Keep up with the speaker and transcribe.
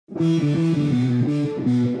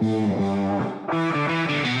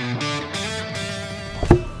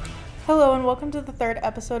Hello and welcome to the third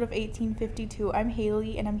episode of 1852. I'm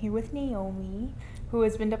Haley and I'm here with Naomi, who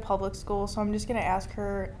has been to public school, so I'm just going to ask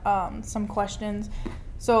her some questions.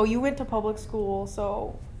 So you went to public school,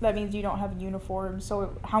 so that means you don't have a uniform.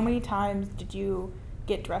 So how many times did you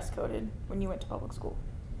get dress coded when you went to public school?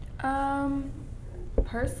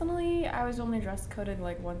 Personally, I was only dress coded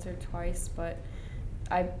like once or twice, but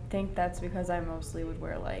I think that's because I mostly would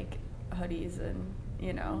wear like hoodies and,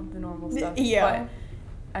 you know, the normal stuff. Yeah. But,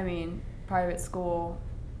 I mean, private school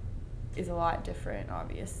is a lot different,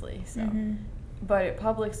 obviously, so. Mm-hmm. But at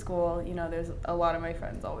public school, you know, there's a lot of my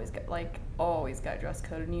friends always got dress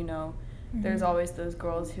coded, and, you know, there's always those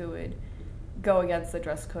girls who would go against the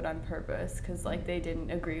dress code on purpose because, like, they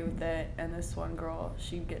didn't agree with it. And this one girl,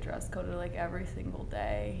 she'd get dress coded, like, every single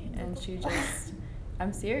day. And she just,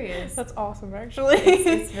 I'm serious. That's awesome, actually.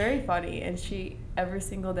 It's very funny. And she, every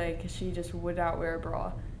single day, because she just would not wear a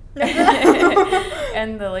bra.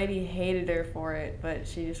 And the lady hated her for it, but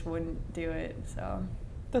she just wouldn't do it, so.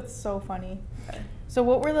 That's so funny. Okay. So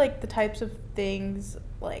what were, like, the types of things,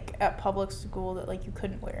 like, at public school that, like, you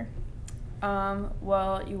couldn't wear?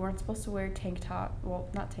 Well, you weren't supposed to wear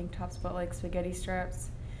not tank tops, but like spaghetti straps.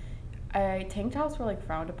 Tank tops were like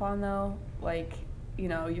frowned upon though. Like, you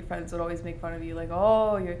know, your friends would always make fun of you, like,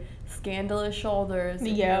 oh, your scandalous shoulders if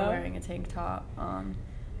you're wearing a tank top.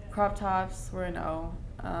 Crop tops were a no,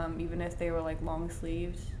 even if they were like long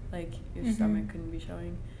sleeved, like your stomach couldn't be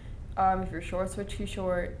showing. If your shorts were too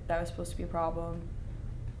short, that was supposed to be a problem.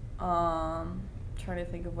 Trying to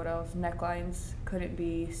think of what else. Necklines couldn't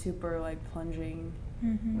be super like plunging.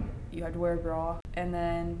 You had to wear a bra. And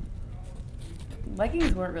then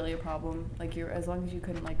leggings weren't really a problem, like as long as you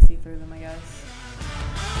couldn't like see through them, I guess.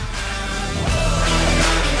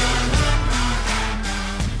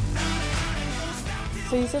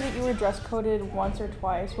 So you said that you were dress coded once or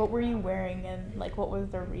twice. What were you wearing and like what was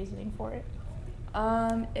the reasoning for it?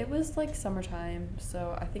 It was like summertime,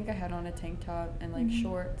 so I think I had on a tank top and like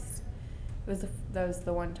shorts. That was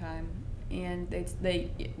the one time, and they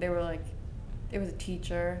were like, it was a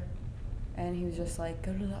teacher, and he was just like,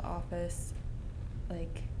 go to the office,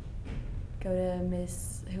 like, go to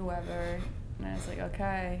Miss whoever, and I was like,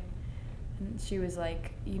 okay, and she was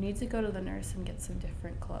like, you need to go to the nurse and get some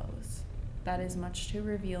different clothes. That is much too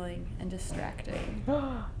revealing and distracting.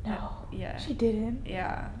 No. Yeah. She didn't.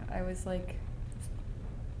 Yeah, I was like,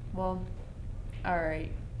 well, all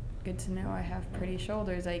right. Good to know I have pretty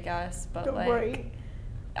shoulders, I guess, but like, right.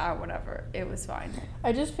 Whatever. It was fine.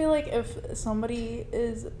 I just feel like if somebody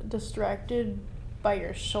is distracted by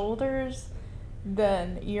your shoulders,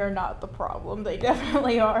 then you're not the problem. They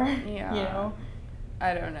definitely are. Yeah. You know?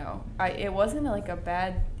 I don't know. It wasn't a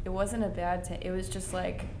bad it was just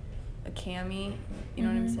like a cami, you know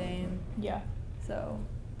what I'm saying? Yeah. So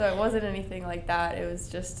it wasn't anything like that. It was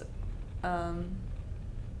just,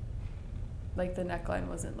 like the neckline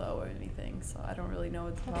wasn't low or anything, so I don't really know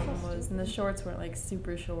what the problem was. And the shorts weren't like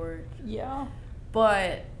super short. Yeah.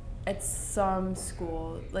 But at some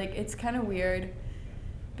school, like, it's kind of weird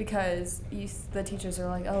because the teachers are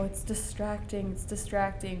like, oh, it's distracting,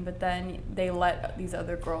 but then they let these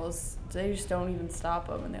other girls, they just don't even stop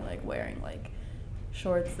them, and they're like wearing like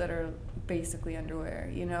shorts that are basically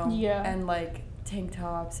underwear, you know? Yeah. And like tank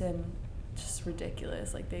tops and just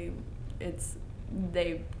ridiculous. Like they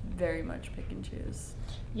very much pick and choose.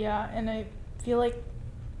 Yeah, and I feel like,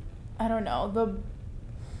 I don't know,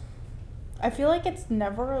 I feel like it's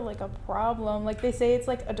never like a problem. Like they say it's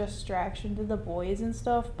like a distraction to the boys and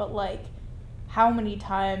stuff, but like how many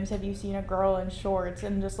times have you seen a girl in shorts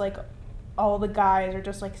and just like all the guys are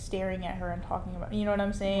just like staring at her and talking about, you know what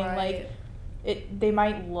I'm saying? Right. Like they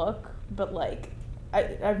might look, but like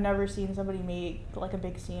I've never seen somebody make like a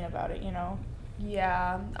big scene about it, you know?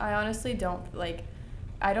 Yeah, I honestly don't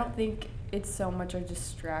I don't think it's so much a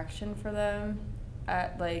distraction for them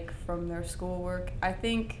from their schoolwork. I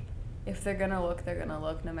think if they're gonna look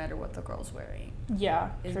no matter what the girl's wearing.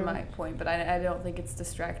 Yeah, is true. my point. But I don't think it's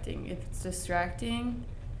distracting. If it's distracting,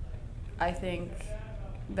 I think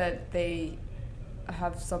that they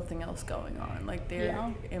have something else going on. Like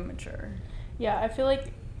they're immature. Yeah, I feel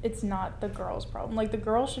like it's not the girl's problem. Like the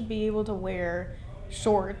girl should be able to wear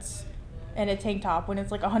shorts and a tank top when it's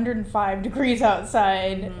like 105 degrees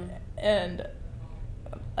outside, and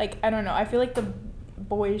like I don't know, I feel like the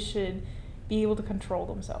boys should be able to control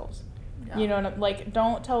themselves. Yeah. You know, like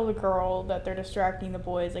don't tell the girl that they're distracting the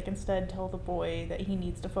boys, like instead tell the boy that he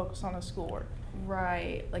needs to focus on his schoolwork.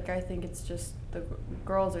 Right. Like I think it's just the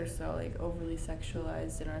girls are so like overly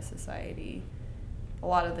sexualized in our society, a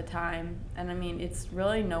lot of the time. And I mean, it's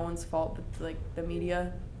really no one's fault but like the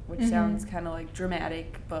media, which sounds kind of like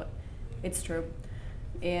dramatic, but it's true.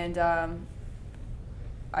 And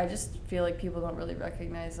I just feel like people don't really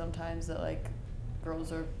recognize sometimes that like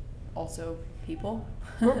girls are also people.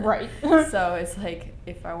 Right. So it's like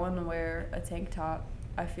if I want to wear a tank top,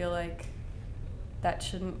 I feel like that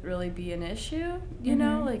shouldn't really be an issue, you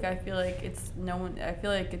know? Like I feel like I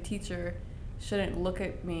feel like a teacher shouldn't look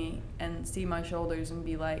at me and see my shoulders and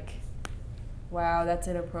be like, wow, that's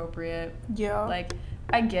inappropriate. Yeah. Like,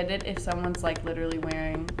 I get it if someone's like literally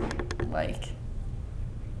wearing like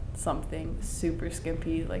something super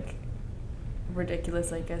skimpy, like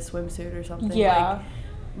ridiculous, like a swimsuit or something. Yeah.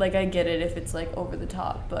 Like I get it if it's like over the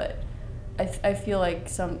top, but I feel like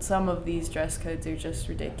some of these dress codes are just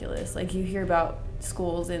ridiculous. Like you hear about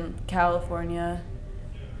schools in California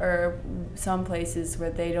or some places where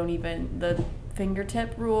they don't even, the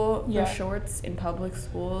fingertip rule for shorts in public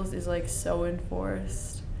schools is like so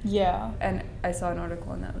enforced. Yeah. And I saw an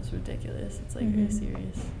article and that was ridiculous. It's like very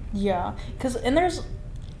serious. Yeah. And there's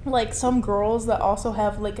like some girls that also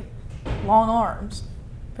have like long arms.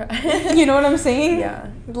 You know what I'm saying? Yeah.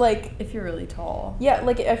 Like if you're really tall. Yeah,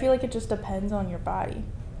 like I feel like it just depends on your body.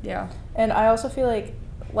 Yeah. And I also feel like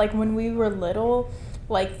when we were little,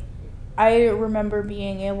 like I remember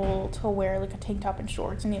being able to wear like a tank top and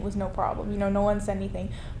shorts and it was no problem. You know, no one said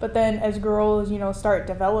anything. But then as girls, you know, start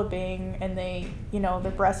developing and they, you know,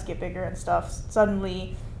 their breasts get bigger and stuff,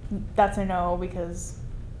 suddenly that's a no because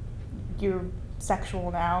you're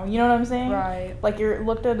sexual now. You know what I'm saying? Right. Like you're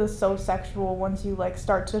looked at as so sexual once you like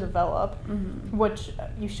start to develop, which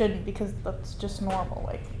you shouldn't because that's just normal.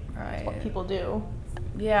 Like that's what people do.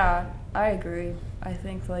 Yeah, I agree. I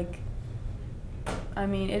think like, I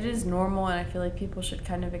mean, it is normal and I feel like people should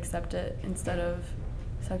kind of accept it instead of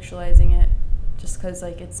sexualizing it just because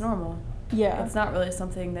like it's normal. Yeah. It's not really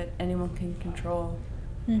something that anyone can control.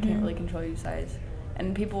 You can't really control your size.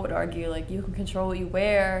 And people would argue like you can control what you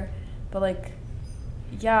wear, but like,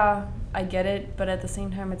 yeah, I get it, but at the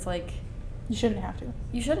same time it's like you shouldn't have to.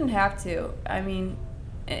 You shouldn't have to. I mean,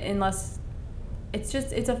 unless it's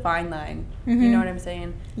a fine line. You know what I'm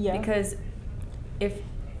saying? Yeah. Because if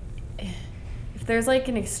there's like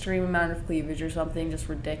an extreme amount of cleavage or something just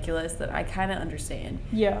ridiculous, that I kind of understand.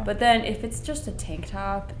 Yeah. But then if it's just a tank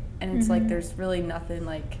top and it's like there's really nothing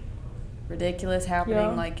like ridiculous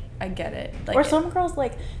happening, like I get it. Like, or some girls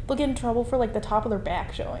like they'll get in trouble for like the top of their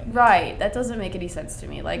back showing. Right. That doesn't make any sense to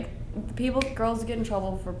me. Like girls get in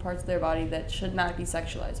trouble for parts of their body that should not be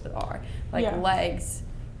sexualized but are. Like legs.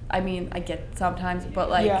 I mean, I get sometimes, but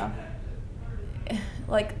like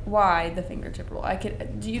like why the fingertip rule?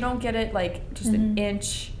 You don't get it like just an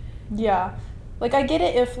inch. Yeah. Like I get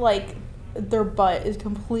it if like their butt is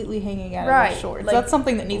completely hanging out of their shorts. Like, that's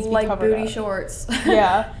something that needs to be covered up. Like booty shorts.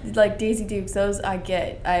 Yeah. Like Daisy Dukes, those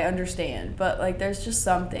I understand. But like there's just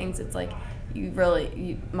some things it's like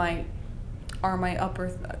are my upper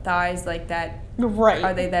thighs like that? Right.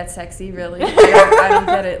 Are they that sexy really? I don't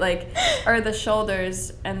get it. Like are the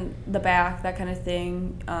shoulders and the back, that kind of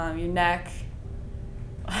thing, your neck.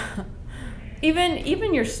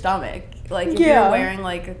 Even your stomach, like if you're wearing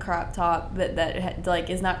like a crop top that like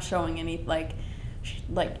is not showing any like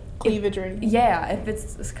cleavage or anything. Yeah, if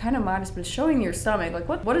it's kind of modest but it's showing your stomach, like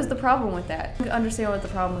what is the problem with that? I understand what the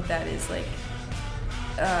problem with that is. Like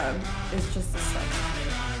it's just a sex.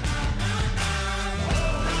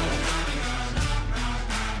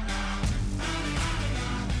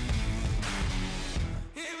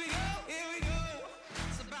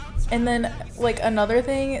 And then, like, another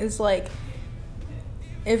thing is, like,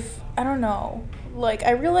 I don't know, like,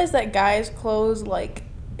 I realize that guys' clothes, like,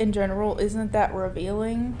 in general, isn't that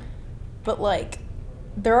revealing, but, like,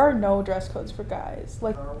 there are no dress codes for guys.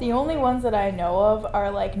 Like, the only ones that I know of are,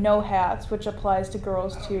 like, no hats, which applies to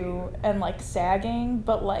girls, too, and, like, sagging,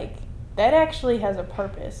 but, like, that actually has a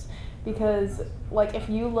purpose, because, like, if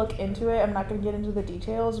you look into it, I'm not going to get into the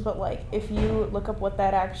details, but, like, if you look up what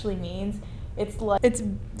that actually means, it's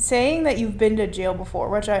saying that you've been to jail before,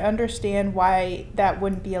 which I understand why that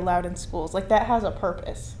wouldn't be allowed in schools. Like, that has a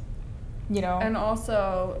purpose, you know? And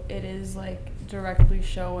also, it is, like, directly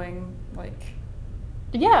showing, like,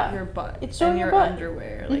 your butt. It's showing and your butt.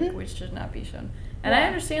 Underwear, like, which should not be shown. And I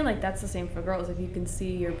understand, like, that's the same for girls. If you can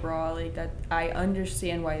see your bra, like, that, I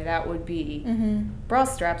understand why that would be. Bra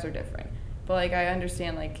straps are different. But, like, I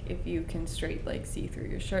understand, like, if you can straight, like, see through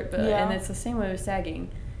your shirt. But and it's the same way with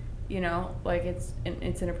sagging. You know, like, it's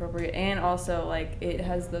inappropriate. And also, like, it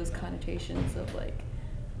has those connotations of, like,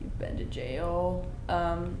 you've been to jail.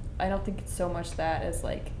 I don't think it's so much that as,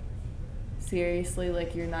 like, seriously,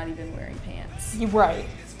 like, you're not even wearing pants. Right.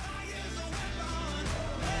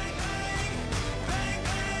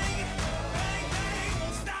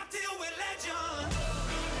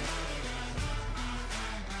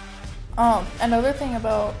 Another thing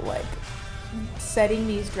about, like, setting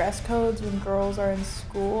these dress codes when girls are in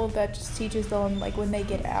school, that just teaches them, like, when they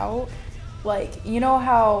get out, like, you know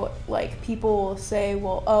how, like, people say,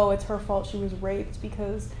 well, oh, it's her fault she was raped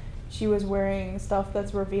because she was wearing stuff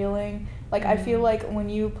that's revealing. Like, I feel like when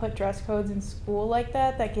you put dress codes in school like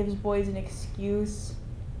that, that gives boys an excuse,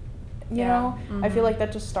 you know? I feel like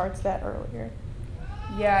that just starts that earlier.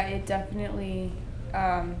 Yeah, it definitely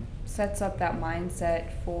sets up that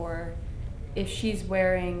mindset for if she's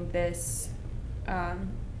wearing this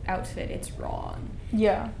outfit, it's wrong.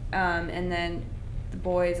 Yeah. And then the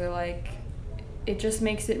boys are like, it just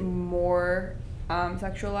makes it more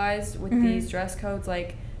sexualized with these dress codes.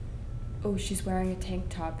 Like, oh, she's wearing a tank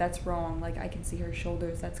top, that's wrong. Like, I can see her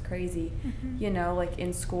shoulders, that's crazy. You know, like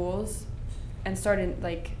in schools, and starting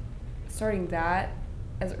that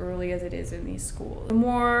as early as it is in these schools. The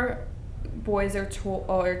more boys are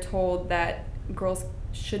told that girls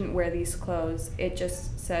shouldn't wear these clothes, it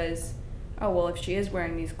just says, oh, well, if she is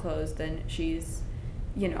wearing these clothes, then she's,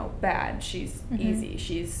 you know, bad. She's easy.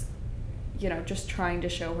 She's, you know, just trying to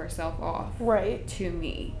show herself off. Right. To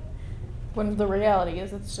me. When the reality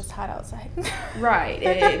is it's just hot outside. Right.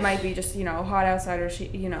 It might be just, you know, hot outside, or she,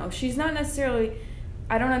 you know, she's not necessarily,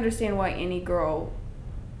 I don't understand why any girl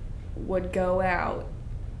would go out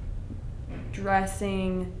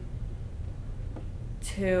dressing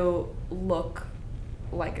to look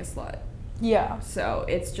like a slut. Yeah. So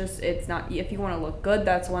it's not, if you want to look good,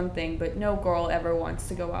 that's one thing, but no girl ever wants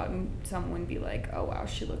to go out and someone be like, oh wow,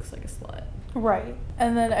 she looks like a slut. Right.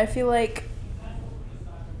 And then I feel like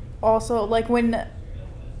also, like, when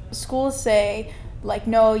schools say, like,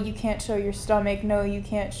 no, you can't show your stomach, no, you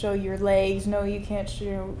can't show your legs, no, you can't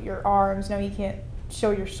show your arms, no, you can't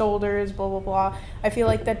show your shoulders, blah, blah, blah, I feel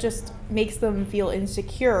like that just makes them feel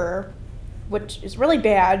insecure, which is really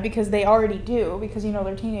bad because they already do, because, you know,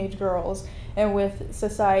 they're teenage girls, and with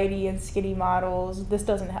society and skinny models, this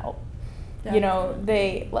doesn't help. Definitely. You know,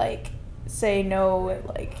 they, like, say no,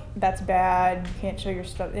 like, that's bad, you can't show your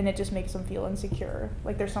stuff, and it just makes them feel insecure,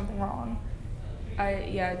 like there's something wrong.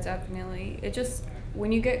 Yeah, definitely. It just,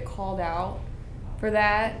 when you get called out for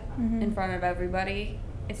that in front of everybody,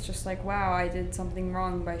 it's just like, wow, I did something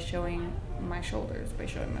wrong by showing my shoulders, by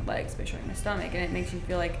showing my legs, by showing my stomach, and it makes you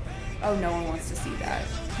feel like, oh, no one wants to see that.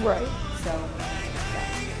 Right. So,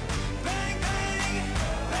 yeah.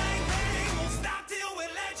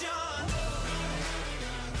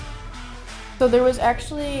 So there was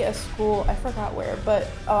actually a school, I forgot where, but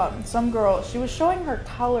some girl, she was showing her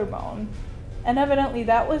collarbone, and evidently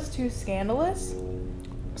that was too scandalous.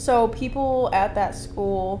 So people at that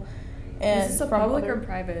school, and is this a public or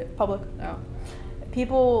private? Public. Oh.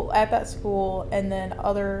 People at that school and then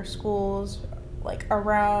other schools, like,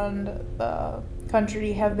 around the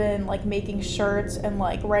country have been, like, making shirts and,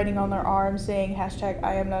 like, writing on their arms saying hashtag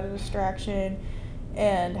I am not a distraction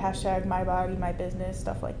and hashtag my body, my business,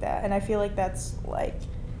 stuff like that. And I feel like that's, like,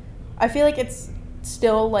 I feel like it's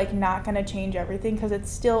still, like, not going to change everything because it's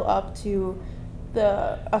still up to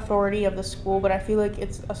the authority of the school, but I feel like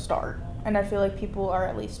it's a start. And I feel like people are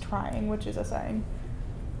at least trying, which is a sign.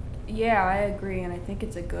 Yeah, I agree, and I think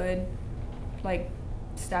it's a good, like,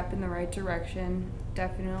 step in the right direction,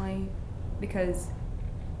 definitely, because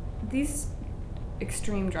these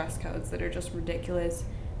extreme dress codes that are just ridiculous,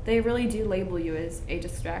 they really do label you as a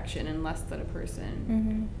distraction and less than a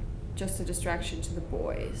person, just a distraction to the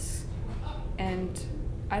boys, and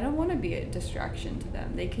I don't want to be a distraction to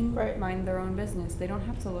them. They can mind their own business. They don't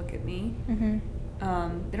have to look at me.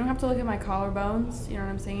 They don't have to look at my collarbones, you know what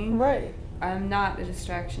I'm saying? Right. I'm not a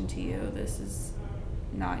distraction to you. This is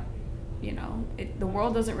not, you know, the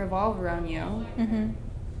world doesn't revolve around you.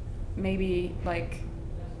 Maybe, like,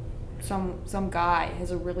 some guy has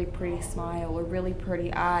a really pretty smile or really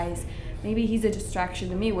pretty eyes. Maybe he's a distraction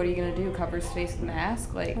to me. What are you going to do, cover his face with a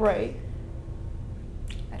mask? Like, right.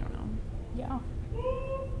 I don't know. Yeah.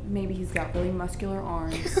 Maybe he's got really muscular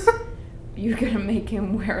arms. You're going to make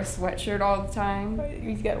him wear a sweatshirt all the time?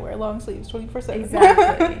 He's got to wear long sleeves 24/7.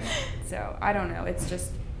 Exactly. So, I don't know. It's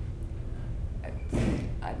just, I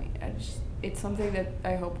mean, it's something that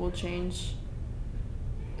I hope will change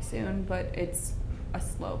soon, but it's a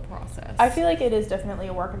slow process. I feel like it is definitely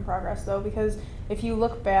a work in progress, though, because if you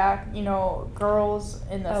look back, you know, girls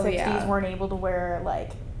in the 60s weren't able to wear,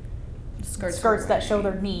 like, skirts that show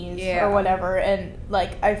their knees or whatever, and,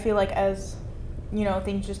 like, I feel like as, you know,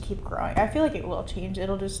 things just keep growing, I feel like it will change.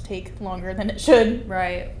 It'll just take longer than it should.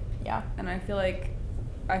 Right. Yeah. And I feel like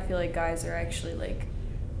guys are actually, like,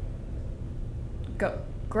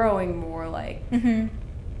 growing more, like,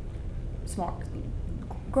 smart,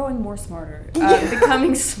 growing more smarter,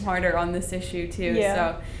 becoming smarter on this issue too.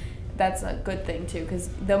 So that's a good thing too, because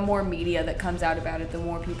the more media that comes out about it, the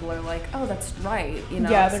more people are like, oh, that's right, you know.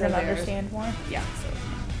 Yeah, they're gonna understand more. Yeah. So.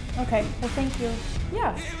 Okay. Well, thank you.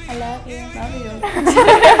 Yeah. I love you. Love you.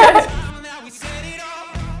 Now we set it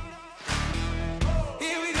off.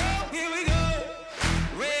 Here we go.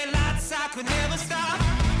 Red lights, I could never stop.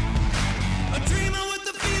 A dreamer with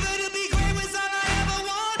the fever to be great was all I ever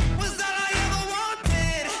want, was all I ever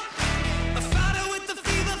wanted. A fighter with the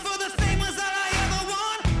fever for the fame was all I ever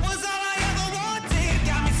want, was all I ever wanted.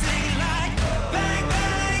 Got me singing like bang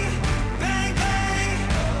bang, bang bang,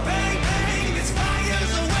 bang bang. This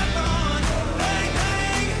fire's a weapon. Bang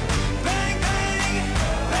bang, bang bang,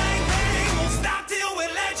 bang bang. Won't stop till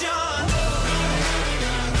we're legends.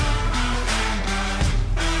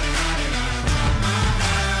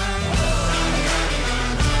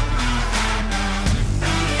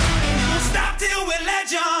 Won't stop till we're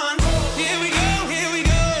legends. Here we go.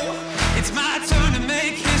 It's my turn to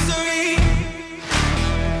make history.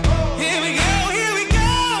 Here we go.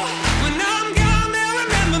 When I'm gone, they'll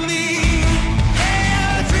remember me.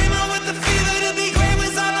 Yeah, a dreamer with the fever to be great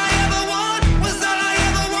was all I ever want, was all I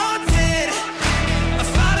ever wanted. A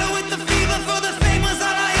fighter with the fever for the fame was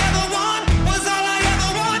all I ever want, was all I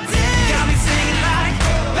ever wanted. Got me singing like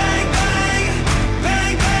bang bang,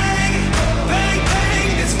 bang bang, bang bang.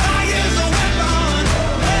 This fire's a weapon.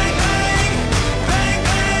 Bang bang, bang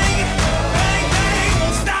bang, bang bang.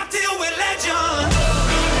 Won't stop till we're legends.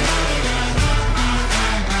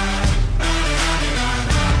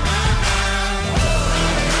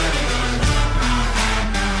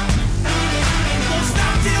 Won't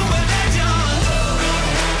stop till we're legends.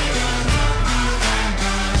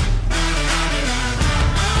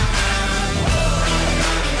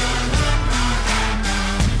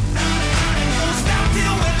 Won't stop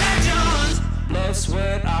till we're legends. Blood,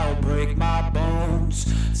 sweat, I'll break my bones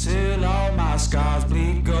till all my scars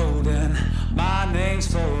bleed golden. My name's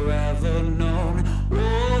forever known.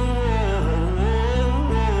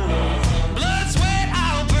 Blood, sweat,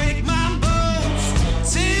 I'll break my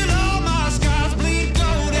bones till all my scars bleed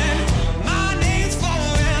golden. My name's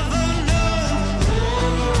forever known.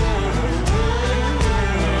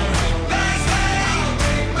 Bang bang,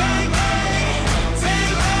 bang bang,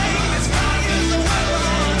 bang bang. This fire's a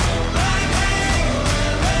weapon. Bang bang,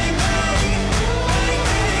 bang bang,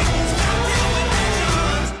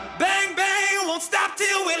 bang bang. Won't stop till we're legends. Bang bang, won't stop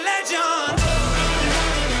till we're legends.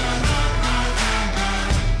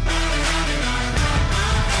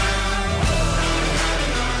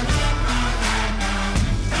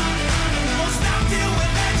 Won't stop till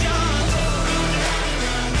we're legends.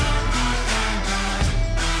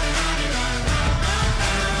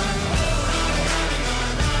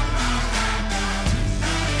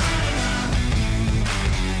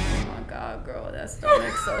 Oh my god, girl, that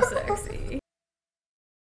stomach's so sexy.